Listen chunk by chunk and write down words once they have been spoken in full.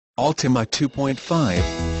Altima 2.5,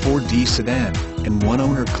 4D sedan, and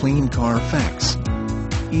one-owner clean Carfax.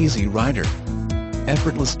 Easy rider.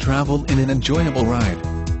 Effortless travel in an enjoyable ride.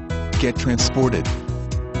 Get transported.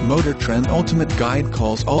 Motor Trend Ultimate Guide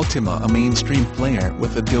calls Altima a mainstream player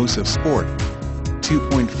with a dose of sport.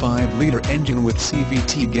 2.5-liter engine with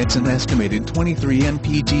CVT gets an estimated 23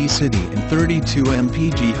 mpg city and 32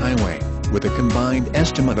 mpg highway, with a combined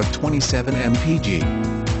estimate of 27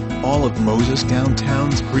 mpg. All of Moses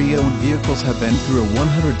Downtown's pre-owned vehicles have been through a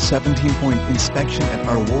 117-point inspection at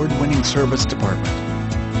our award-winning service department.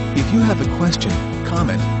 If you have a question,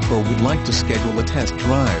 comment, or would like to schedule a test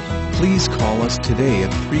drive, please call us today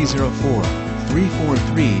at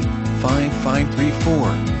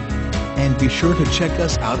 304-343-5534. And be sure to check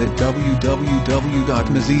us out at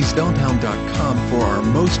www.mosesdowntown.com for our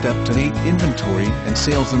most up-to-date inventory and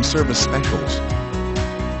sales and service specials.